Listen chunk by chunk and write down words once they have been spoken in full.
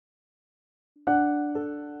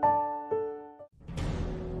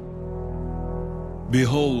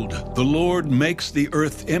Behold, the Lord makes the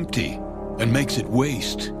earth empty and makes it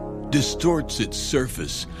waste, distorts its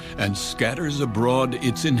surface, and scatters abroad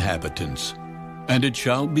its inhabitants. And it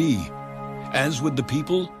shall be, as with the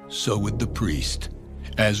people, so with the priest,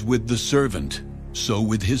 as with the servant, so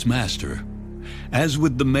with his master, as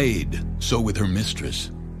with the maid, so with her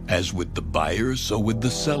mistress, as with the buyer, so with the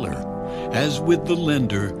seller, as with the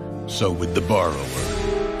lender, so with the borrower,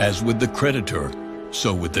 as with the creditor,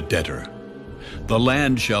 so with the debtor. The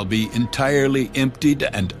land shall be entirely emptied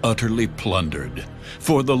and utterly plundered,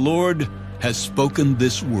 for the Lord has spoken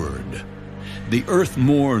this word. The earth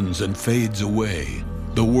mourns and fades away.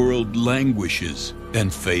 The world languishes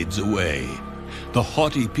and fades away. The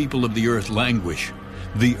haughty people of the earth languish.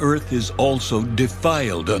 The earth is also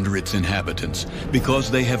defiled under its inhabitants,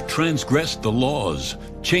 because they have transgressed the laws,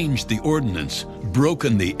 changed the ordinance,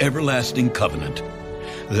 broken the everlasting covenant.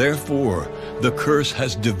 Therefore, the curse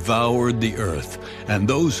has devoured the earth, and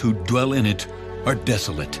those who dwell in it are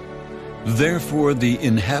desolate. Therefore, the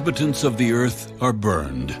inhabitants of the earth are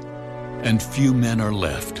burned, and few men are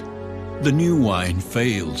left. The new wine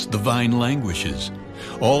fails, the vine languishes.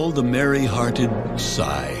 All the merry-hearted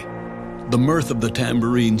sigh. The mirth of the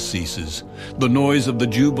tambourine ceases. The noise of the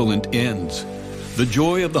jubilant ends. The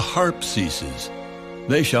joy of the harp ceases.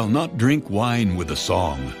 They shall not drink wine with a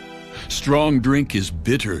song. Strong drink is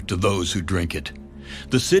bitter to those who drink it.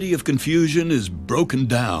 The city of confusion is broken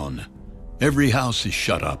down. Every house is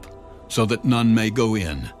shut up, so that none may go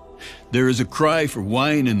in. There is a cry for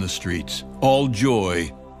wine in the streets. All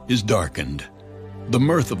joy is darkened. The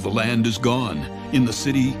mirth of the land is gone. In the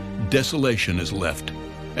city, desolation is left,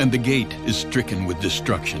 and the gate is stricken with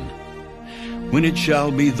destruction. When it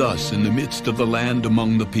shall be thus in the midst of the land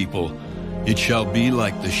among the people, it shall be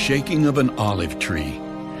like the shaking of an olive tree,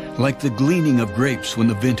 like the gleaning of grapes when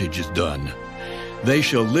the vintage is done. They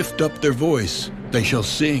shall lift up their voice, they shall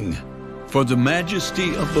sing. For the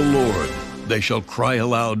majesty of the Lord they shall cry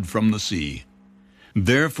aloud from the sea.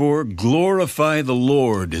 Therefore glorify the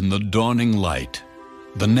Lord in the dawning light,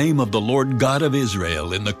 the name of the Lord God of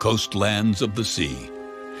Israel in the coastlands of the sea.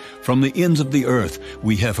 From the ends of the earth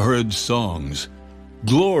we have heard songs,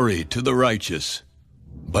 glory to the righteous.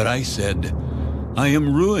 But I said, I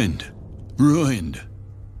am ruined, ruined.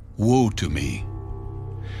 Woe to me!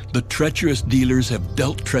 The treacherous dealers have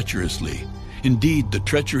dealt treacherously. Indeed, the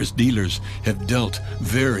treacherous dealers have dealt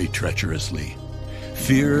very treacherously.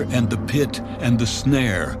 Fear and the pit and the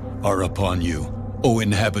snare are upon you, O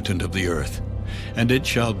inhabitant of the earth. And it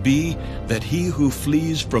shall be that he who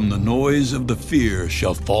flees from the noise of the fear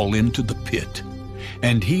shall fall into the pit.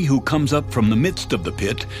 And he who comes up from the midst of the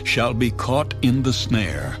pit shall be caught in the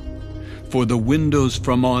snare. For the windows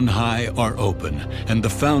from on high are open, and the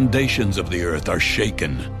foundations of the earth are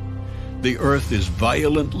shaken. The earth is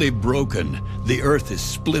violently broken, the earth is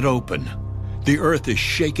split open. The earth is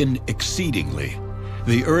shaken exceedingly.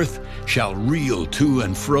 The earth shall reel to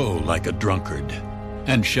and fro like a drunkard,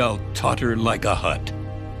 and shall totter like a hut.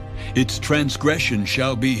 Its transgression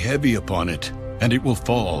shall be heavy upon it, and it will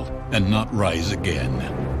fall and not rise again.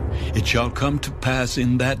 It shall come to pass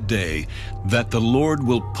in that day that the Lord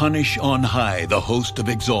will punish on high the host of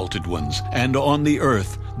exalted ones, and on the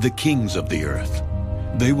earth the kings of the earth.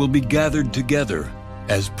 They will be gathered together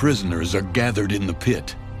as prisoners are gathered in the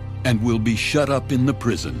pit, and will be shut up in the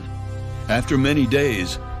prison. After many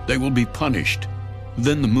days they will be punished.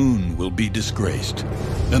 Then the moon will be disgraced,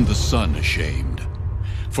 and the sun ashamed.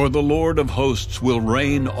 For the Lord of hosts will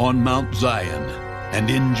reign on Mount Zion and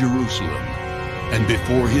in Jerusalem, and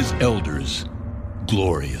before his elders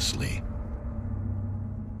gloriously.